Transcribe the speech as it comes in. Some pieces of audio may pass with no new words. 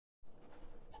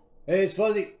Hey, it's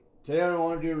Fuzzy. Today I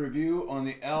want to do a review on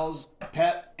the ELS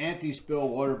Pet Anti-Spill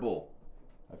Water Bowl.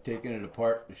 I've taken it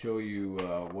apart to show you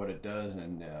what it does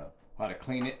and how to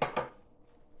clean it.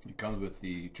 It comes with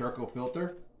the charcoal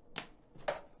filter,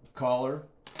 the collar,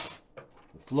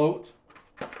 the float.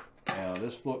 Now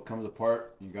this float comes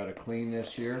apart. You got to clean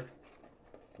this here.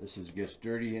 This gets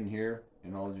dirty in here,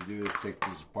 and all you do is take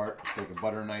this apart, take a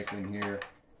butter knife in here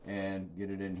and get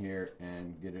it in here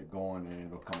and get it going, and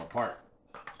it'll come apart.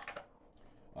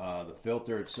 The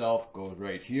filter itself goes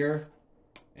right here,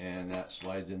 and that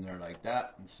slides in there like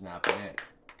that and snap it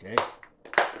in. Okay,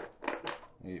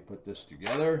 and you put this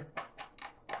together,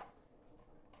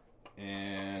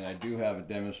 and I do have a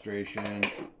demonstration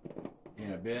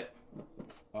in a bit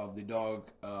of the dog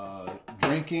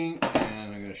drinking,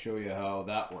 and I'm going to show you how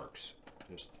that works.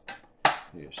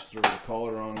 You just throw the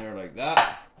collar on there like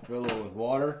that, fill it with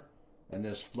water, and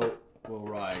this float will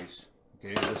rise.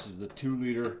 Okay, this is the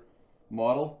 2-liter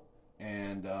model,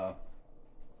 and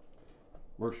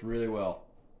works really well.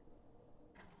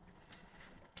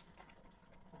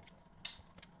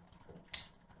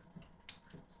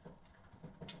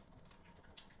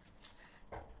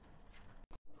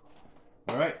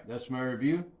 All right, that's my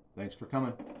review. Thanks for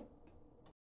coming.